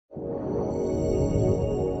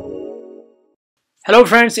Hello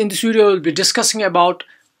friends, in this video we'll be discussing about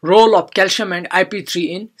role of calcium and IP3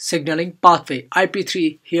 in signaling pathway.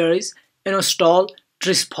 IP3 here is inositol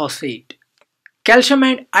trisphosphate. Calcium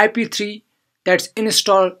and IP3, that's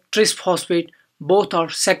inositol trisphosphate, both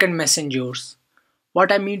are second messengers.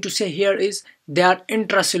 What I mean to say here is they are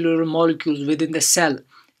intracellular molecules within the cell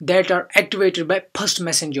that are activated by first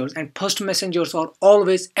messengers, and first messengers are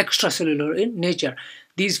always extracellular in nature.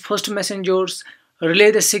 These first messengers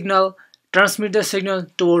relay the signal, transmit the signal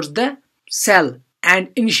towards the cell and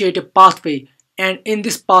initiate a pathway, and in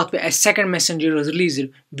this pathway a second messenger is released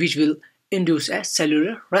which will induce a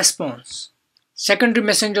cellular response. Secondary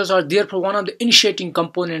messengers are therefore one of the initiating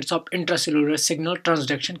components of intracellular signal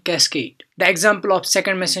transduction cascade. The example of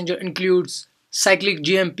second messenger includes cyclic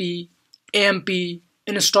GMP, AMP,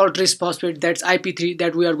 inositol trisphosphate, that's IP3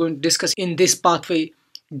 that we are going to discuss in this pathway,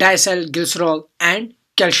 diacylglycerol and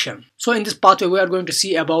calcium. So in this pathway we are going to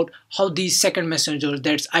see about how these second messengers,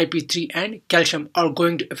 that's IP3 and calcium, are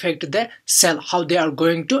going to affect the cell, how they are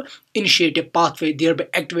going to initiate a pathway, thereby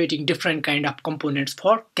activating different kind of components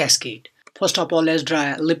for cascade. First of all, let's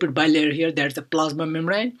draw a lipid bilayer here, that's the plasma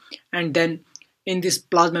membrane, and then in this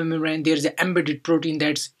plasma membrane there is an embedded protein,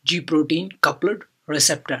 that's G protein coupled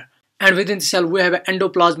receptor, and within the cell we have an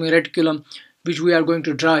endoplasmic reticulum which we are going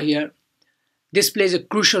to draw here. This plays a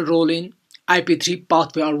crucial role in IP3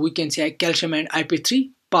 pathway, or we can say a calcium and IP3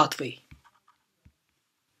 pathway.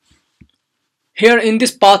 Here in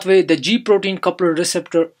this pathway, the G protein coupled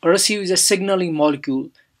receptor receives a signaling molecule,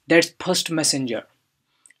 that's first messenger,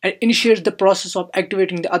 and initiates the process of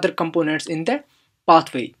activating the other components in the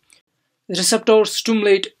pathway. The receptors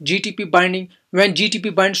stimulate GTP binding. When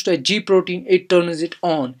GTP binds to a G protein, it turns it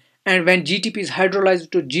on, and when GTP is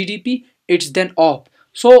hydrolyzed to GDP, it's then off.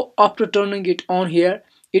 So after turning it on here,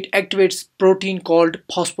 it activates protein called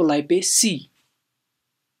phospholipase C.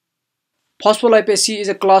 Phospholipase C is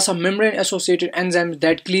a class of membrane-associated enzymes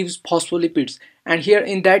that cleaves phospholipids, and here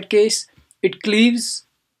in that case it cleaves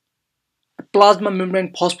a plasma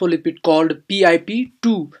membrane phospholipid called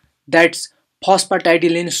PIP2, that's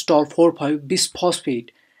phosphatidylinositol 4,5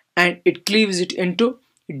 bisphosphate, and it cleaves it into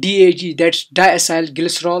DAG, that's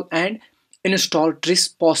diacylglycerol and inositol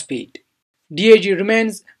trisphosphate. DAG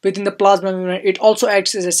remains within the plasma membrane. It also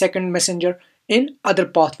acts as a second messenger in other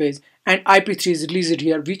pathways, and IP3 is released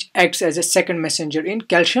here which acts as a second messenger in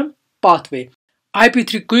calcium pathway.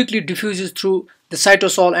 IP3 quickly diffuses through the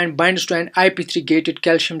cytosol and binds to an IP3 gated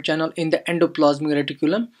calcium channel in the endoplasmic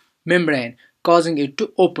reticulum membrane, causing it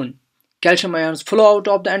to open. Calcium ions flow out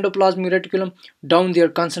of the endoplasmic reticulum down their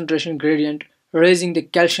concentration gradient, raising the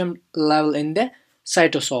calcium level in the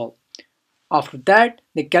cytosol. After that,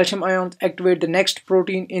 the calcium ions activate the next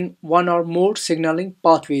protein in one or more signaling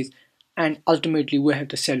pathways, and ultimately we have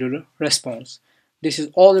the cellular response. This is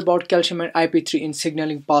all about calcium and IP3 in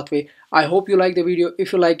signaling pathway. I hope you like the video.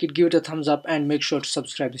 If you like it, give it a thumbs up and make sure to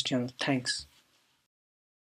subscribe this channel. Thanks.